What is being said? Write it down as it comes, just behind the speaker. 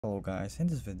Hello guys, in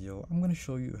this video I'm going to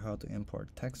show you how to import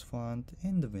text font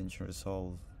in DaVinci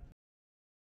Resolve.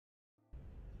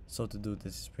 So to do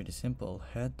this is pretty simple.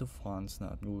 Head to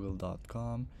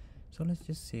fonts.google.com. So let's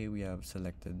just say we have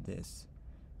selected this.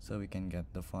 So we can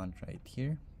get the font right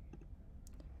here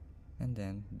and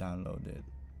then download it.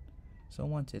 So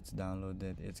once it's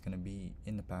downloaded, it's going to be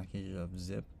in the package of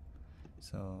zip.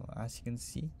 So as you can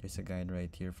see, there's a guide right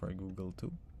here for Google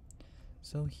too.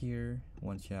 So here,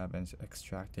 once you have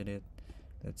extracted it,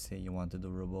 let's say you want to do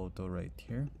Roboto right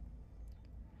here.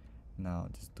 Now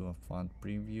just do a font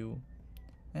preview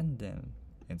and then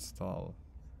install.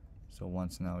 So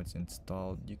once now it's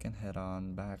installed, you can head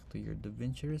on back to your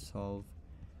DaVinci Resolve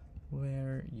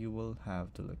where you will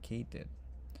have to locate it.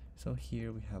 So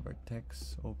here we have our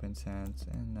text, open sans,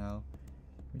 and now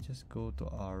we just go to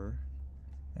our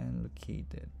and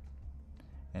locate it.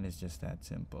 And it's just that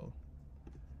simple.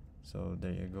 So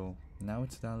there you go. Now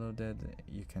it's downloaded.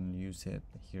 You can use it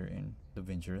here in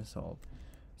DaVinci Resolve.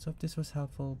 So if this was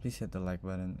helpful, please hit the like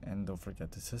button and don't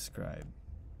forget to subscribe.